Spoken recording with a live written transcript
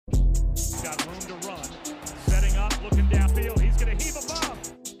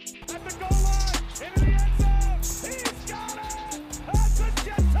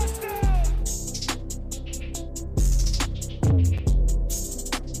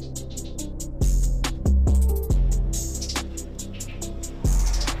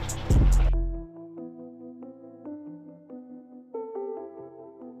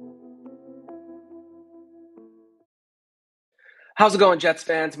How's it going, Jets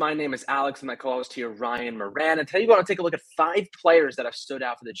fans? My name is Alex, and my co-host here, Ryan Moran. And today, we want to take a look at 5 players that have stood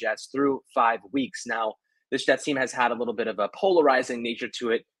out for the Jets through 5 weeks. Now, this Jets team has had a little bit of a polarizing nature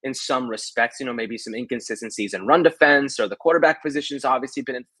to it in some respects. Maybe some inconsistencies in run defense, or the quarterback position's obviously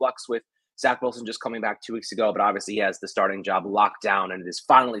been in flux with Zach Wilson just coming back 2 weeks ago. But obviously, he has the starting job locked down, and it is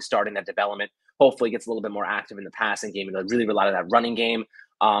finally starting that development. Hopefully, he gets a little bit more active in the passing game and really relied on that running game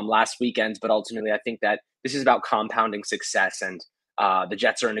last weekend. But ultimately, I think that this is about compounding success, and the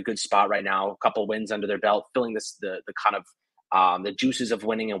Jets are in a good spot right now. A couple wins under their belt, filling the kind of the juices of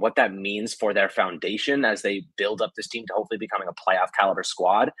winning and what that means for their foundation as they build up this team to hopefully becoming a playoff caliber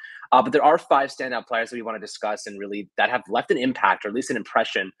squad. But there are 5 standout players that we want to discuss and really that have left an impact, or at least an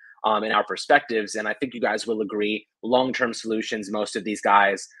impression in our perspectives. And I think you guys will agree, long-term solutions, most of these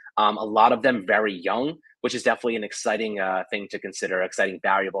guys, a lot of them very young, which is definitely an exciting thing to consider, exciting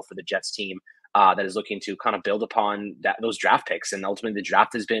variable for the Jets team that is looking to kind of build upon those draft picks. And ultimately, the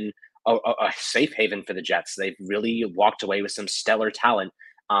draft has been a safe haven for the Jets. They've really walked away with some stellar talent,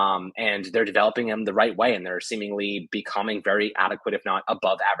 and they're developing them the right way, and they're seemingly becoming very adequate, if not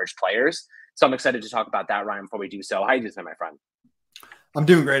above average players. So I'm excited to talk about that, Ryan, before we do so. How are you doing, my friend? I'm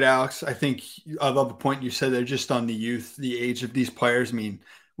doing great, Alex. I think I love the point you said there just on the youth, the age of these players. I mean,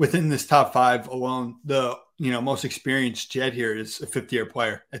 within this top 5 alone, the most experienced Jet here is a 50-year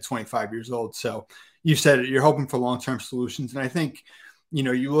player at 25 years old. So you said it, you're hoping for long-term solutions. And I think,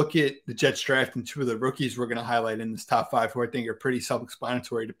 you look at the Jets draft and 2 of the rookies we're going to highlight in this top 5 who I think are pretty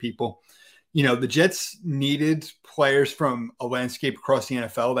self-explanatory to people. The Jets needed players from a landscape across the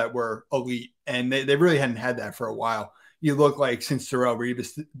NFL that were elite, and they really hadn't had that for a while. You look like since Darrelle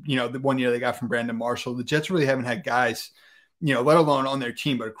Revis, the one year they got from Brandon Marshall, the Jets really haven't had guys, let alone on their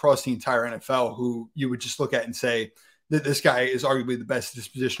team, but across the entire NFL, who you would just look at and say that this guy is arguably the best at this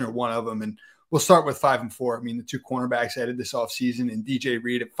position or one of them. And we'll start with 5 and 4. I mean, the 2 cornerbacks added this offseason, and DJ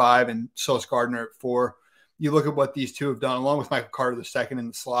Reed at 5 and Sauce Gardner at 4. You look at what these 2 have done, along with Michael Carter II in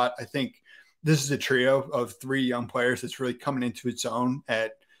the slot. I think this is a trio of 3 young players that's really coming into its own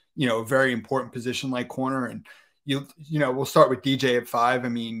at, a very important position like corner. And we'll start with DJ at 5. I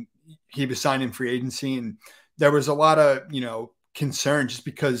mean, he was signed in free agency, and there was a lot of, concern just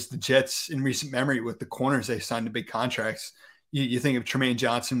because the Jets in recent memory with the corners, they signed the big contracts. You think of Tremaine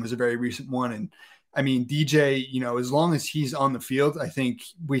Johnson was a very recent one. And I mean, DJ, as long as he's on the field, I think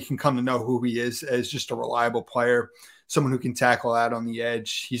we can come to know who he is as just a reliable player, someone who can tackle out on the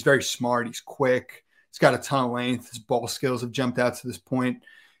edge. He's very smart. He's quick. He's got a ton of length. His ball skills have jumped out to this point.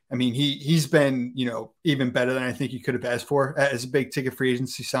 I mean, he's been, even better than I think you could have asked for as a big ticket free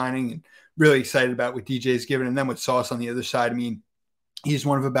agency signing, and really excited about what DJ's given. And then with Sauce on the other side, I mean, he's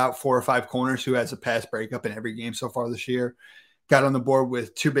one of about 4 or 5 corners who has a pass breakup in every game so far this year. Got on the board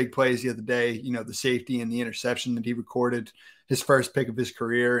with 2 big plays the other day, the safety and the interception that he recorded, his first pick of his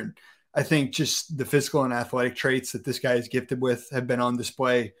career. And I think just the physical and athletic traits that this guy is gifted with have been on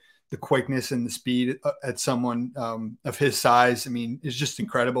display. The quickness and the speed at someone of his size, I mean, is just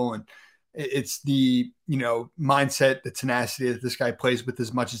incredible. And it's the, mindset, the tenacity that this guy plays with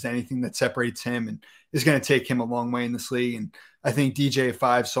as much as anything that separates him and is going to take him a long way in this league. And I think DJ at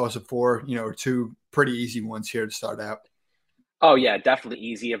 5, Sauce at 4, are 2 pretty easy ones here to start out. Oh yeah, definitely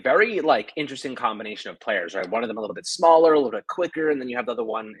easy. A very interesting combination of players, right? One of them a little bit smaller, a little bit quicker, and then you have the other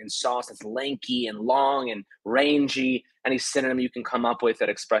one in Sauce that's lanky and long and rangy. Any synonym you can come up with that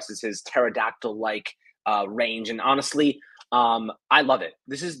expresses his pterodactyl-like range. And honestly, I love it.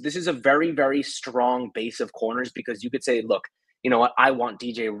 This is a very, very strong base of corners, because you could say, look, you know what? I want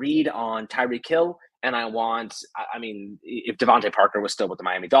DJ Reed on Tyreek Hill. And I mean, if Devontae Parker was still with the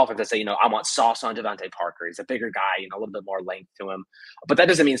Miami Dolphins, I'd say, I want Sauce on Devontae Parker. He's a bigger guy, a little bit more length to him. But that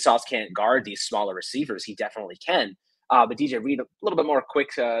doesn't mean Sauce can't guard these smaller receivers. He definitely can. But DJ Reed, a little bit more quick,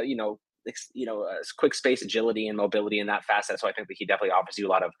 quick space agility and mobility in that facet. So I think that he definitely offers you a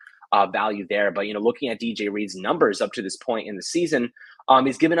lot of value there. But, looking at DJ Reed's numbers up to this point in the season,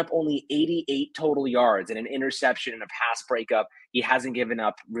 he's given up only 88 total yards and an interception and a pass breakup. He hasn't given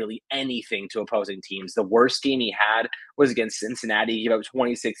up really anything to opposing teams. The worst game he had was against Cincinnati. He gave up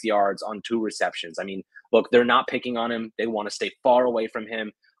 26 yards on 2 receptions. I mean, look, they're not picking on him. They want to stay far away from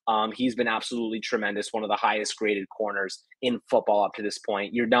him. He's been absolutely tremendous, one of the highest graded corners in football up to this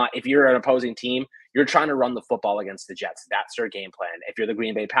point. If you're an opposing team, you're trying to run the football against the Jets. That's your game plan. If you're the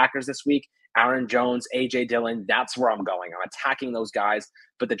Green Bay Packers this week, Aaron Jones, A.J. Dillon, that's where I'm going. I'm attacking those guys,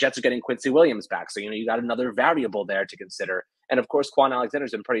 but the Jets are getting Quincy Williams back. So, you got another variable there to consider. And of course, Quan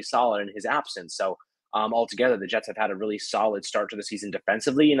Alexander's been pretty solid in his absence. So altogether, the Jets have had a really solid start to the season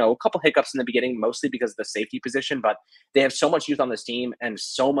defensively. A couple hiccups in the beginning, mostly because of the safety position, but they have so much youth on this team, and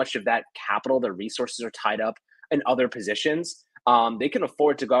so much of that capital, their resources are tied up in other positions. they can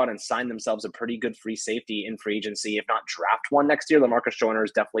afford to go out and sign themselves a pretty good free safety in free agency, if not draft one next year. Lamarcus Joyner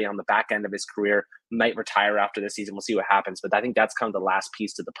is definitely on the back end of his career, might retire after this season. We'll see what happens. But I think that's kind of the last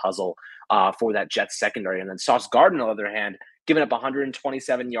piece to the puzzle for that Jets secondary. And then Sauce Gardner, on the other hand, giving up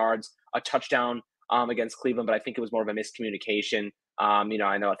 127 yards, a touchdown against Cleveland, but I think it was more of a miscommunication. I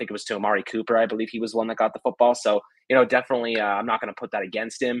think it was to Amari Cooper. I believe he was the one that got the football. So, definitely I'm not going to put that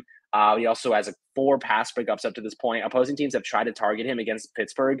against him. He also has 4 pass breakups up to this point. Opposing teams have tried to target him against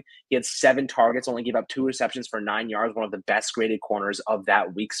Pittsburgh. He had 7 targets, only gave up 2 receptions for 9 yards, one of the best graded corners of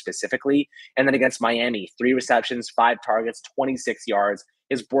that week specifically. And then against Miami, 3 receptions, 5 targets, 26 yards.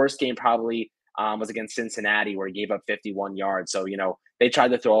 His worst game probably was against Cincinnati, where he gave up 51 yards. So, they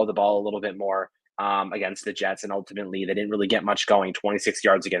tried to throw the ball a little bit more against the Jets, and ultimately they didn't really get much going. 26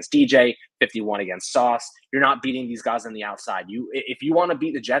 yards against DJ, 51 against Sauce. You're not beating these guys on the outside. If you want to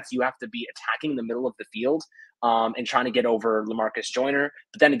beat the Jets, you have to be attacking the middle of the field and trying to get over Lamarcus Joyner.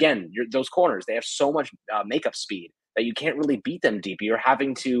 But then again, those corners, they have so much makeup speed that you can't really beat them deep. You're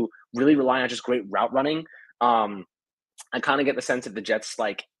having to really rely on just great route running. I kind of get the sense that the Jets,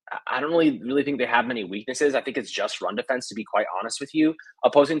 I don't really think they have many weaknesses. I think it's just run defense, to be quite honest with you.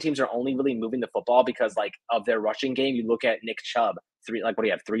 Opposing teams are only really moving the football because, of their rushing game. You look at Nick Chubb,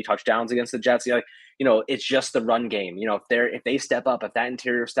 3 touchdowns against the Jets. It's just the run game. If they step up, if that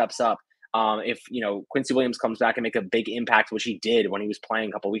interior steps up, if Quincy Williams comes back and make a big impact, which he did when he was playing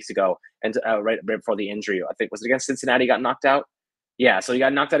a couple weeks ago, and right before the injury, I think was it against Cincinnati, got knocked out. Yeah, so he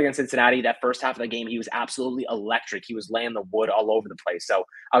got knocked out against Cincinnati. That first half of the game, he was absolutely electric. He was laying the wood all over the place. So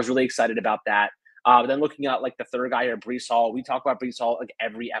I was really excited about that. But then looking at the third guy here, Breece Hall. We talk about Breece Hall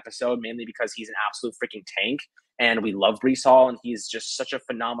every episode, mainly because he's an absolute freaking tank, and we love Breece Hall, and he's just such a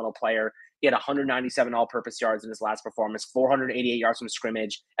phenomenal player. He had 197 all-purpose yards in his last performance, 488 yards from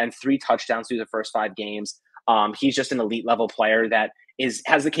scrimmage, and 3 touchdowns through the first 5 games. He's just an elite level player that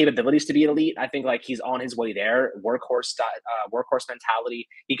has the capabilities to be elite. I think he's on his way there. Workhorse mentality.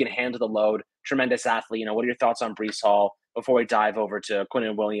 He can handle the load. Tremendous athlete. What are your thoughts on Breece Hall before we dive over to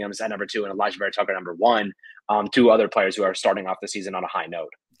Quinnen Williams at number 2 and Elijah Vera Tucker number 1? 2 other players who are starting off the season on a high note.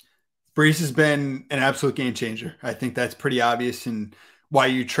 Breece has been an absolute game changer. I think that's pretty obvious, and why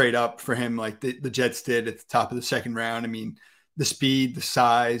you trade up for him like the Jets did at the top of the second round. I mean, the speed, the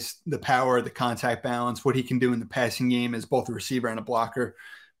size, the power, the contact balance, what he can do in the passing game as both a receiver and a blocker.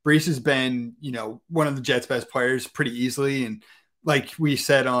 Breece has been, one of the Jets' best players pretty easily. And like we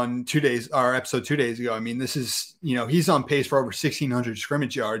said on our episode 2 days ago, I mean, this is, he's on pace for over 1,600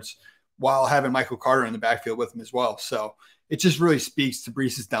 scrimmage yards while having Michael Carter in the backfield with him as well. So it just really speaks to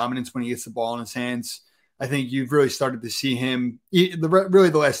Breece's dominance when he gets the ball in his hands. I think you've really started to see him really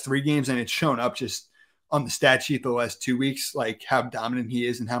the last 3 games, and it's shown up just on the stat sheet the last 2 weeks, how dominant he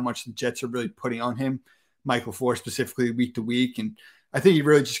is and how much the Jets are really putting on him, Michael Floyd specifically, week to week. And I think you're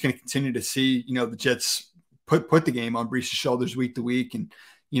really just going to continue to see, the Jets put the game on Breece's shoulders week to week. And,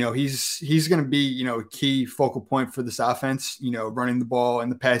 he's going to be, a key focal point for this offense, running the ball in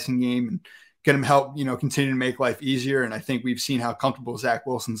the passing game and get him help, continue to make life easier. And I think we've seen how comfortable Zach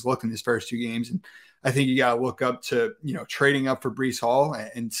Wilson's looked in his first 2 games. And I think you got to look up to, trading up for Breece Hall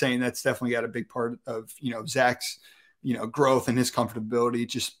and saying that's definitely got a big part of, Zach's, growth and his comfortability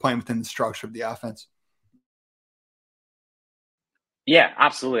just playing within the structure of the offense. Yeah,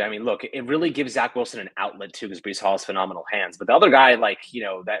 absolutely. I mean, look, it really gives Zach Wilson an outlet too, because Breece Hall has phenomenal hands. But the other guy,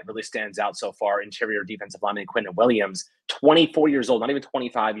 that really stands out so far, interior defensive lineman Quinnen Williams, 24 years old, not even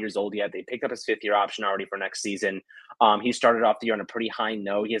 25 years old yet. They picked up his 5th-year option already for next season. He started off the year on a pretty high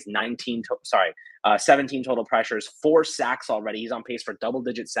note. He has 17 total pressures, 4 sacks already. He's on pace for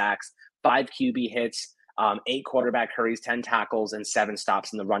double-digit sacks, 5 QB hits, 8 quarterback hurries, 10 tackles, and 7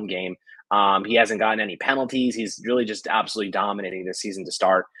 stops in the run game. He hasn't gotten any penalties. He's really just absolutely dominating this season to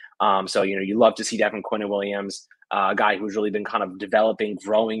start. So, you love to see that from Quinnen Williams, a guy who's really been kind of developing,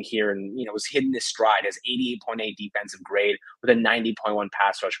 growing here, and, was hitting this stride as 88.8 defensive grade with a 90.1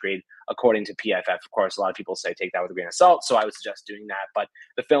 pass rush grade, according to PFF. Of course, a lot of people say take that with a grain of salt, so I would suggest doing that. But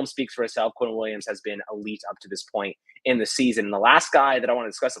the film speaks for itself. Quinnen Williams has been elite up to this point in the season. And the last guy that I want to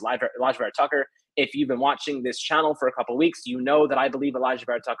discuss is Elijah Vera Tucker. If you've been watching this channel for a couple of weeks, you know that I believe Elijah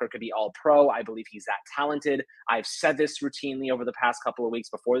Vera Tucker could be all pro. I believe he's that talented. I've said this routinely over the past couple of weeks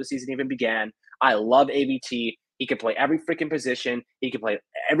before the season even began. I love AVT. He can play every freaking position. He can play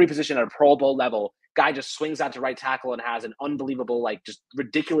every position at a Pro Bowl level. Guy just swings out to right tackle and has an unbelievable, just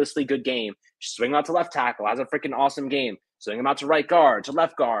ridiculously good game. Swing out to left tackle, has a freaking awesome game. Swing him out to right guard, to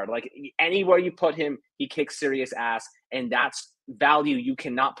left guard. Anywhere you put him, he kicks serious ass. And that's value you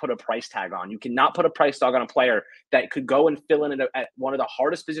cannot put a price tag on. You cannot put a price tag on a player that could go and fill in at one of the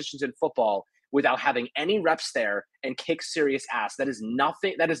hardest positions in football without having any reps there and kick serious ass. That is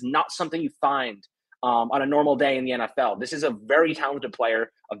nothing. That is not something you find on a normal day in the NFL. This is a very talented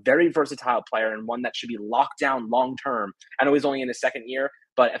player, a very versatile player, and one that should be locked down long term. I know he's only in his second year,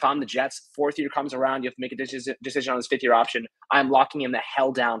 but if I'm the Jets, fourth year comes around, you have to make a decision on his fifth year option. I'm locking him the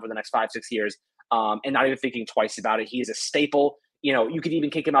hell down for the next 5-6 years, and not even thinking twice about it. He is a staple. You know, you could even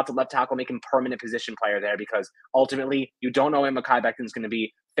kick him out to left tackle, make him permanent position player there, because ultimately you don't know when Mekhi Becton's going to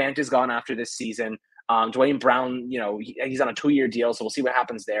be. Fant is gone after this season. Dwayne Brown, you know, he's on a 2-year deal, so we'll see what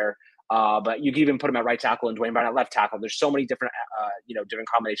happens there. But you can even put him at right tackle and Dwayne Brown at left tackle. There's so many different, different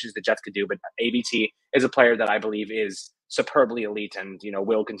combinations the Jets could do. But ABT is a player that I believe is superbly elite, and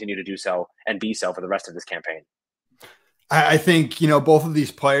will continue to do so and be so for the rest of this campaign. I think, both of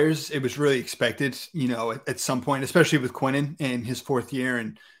these players, it was really expected, at some point, especially with Quinnen in his fourth year,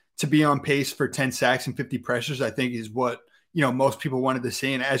 and to be on pace for 10 sacks and 50 pressures, I think is what, most people wanted to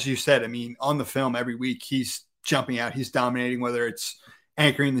see. And as you said, I mean, on the film every week, he's jumping out, he's dominating, whether it's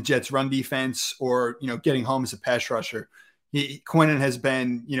anchoring the Jets run defense or, getting home as a pass rusher. Quinnen has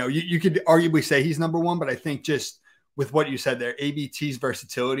been, you could arguably say he's number one, but I think just with what you said there, ABT's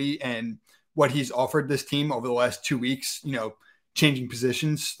versatility and what he's offered this team over the last 2 weeks, changing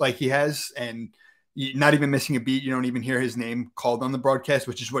positions like he has and not even missing a beat. You don't even hear his name called on the broadcast,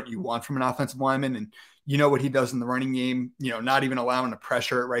 which is what you want from an offensive lineman. And what he does in the running game, not even allowing the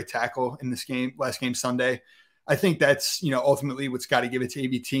pressure at right tackle in this game, last game Sunday. I think that's, ultimately what's got to give it to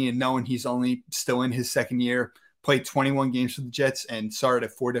ABT, and knowing he's only still in his second year, played 21 games for the Jets and started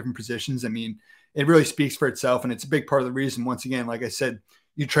at 4 different positions. I mean, it really speaks for itself. And it's a big part of the reason, once again, like I said,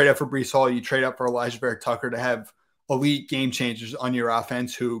 you trade up for Breece Hall, you trade up for Elijah Vera Tucker to have elite game changers on your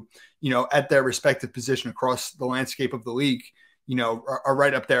offense who, at their respective position across the landscape of the league, are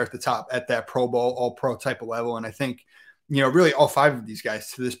right up there at the top at that Pro Bowl, all pro type of level. And I think, really all 5 of these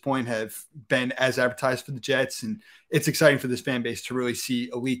guys to this point have been as advertised for the Jets. And it's exciting for this fan base to really see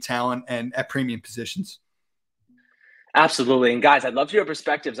elite talent and at premium positions. Absolutely. And guys, I'd love to hear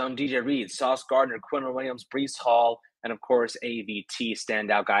perspectives on DJ Reed, Sauce Gardner, Quinnen Williams, Breece Hall, and of course, AVT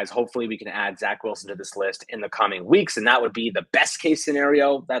standout guys. Hopefully we can add Zach Wilson to this list in the coming weeks. And that would be the best case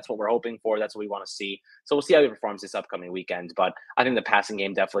scenario. That's what we're hoping for. That's what we want to see. So we'll see how he performs this upcoming weekend. But I think the passing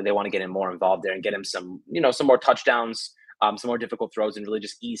game, definitely, they want to get him more involved there and get him some more touchdowns, some more difficult throws, and really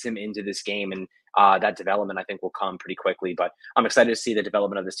just ease him into this game. And that development, I think, will come pretty quickly. But I'm excited to see the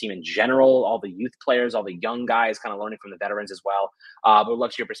development of this team in general, all the youth players, all the young guys kind of learning from the veterans as well. But we'd love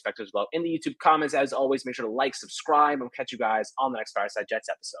to hear your perspectives as well in the YouTube comments. As always, make sure to like, subscribe, and we'll catch you guys on the next Fireside Jets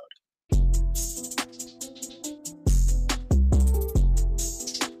episode.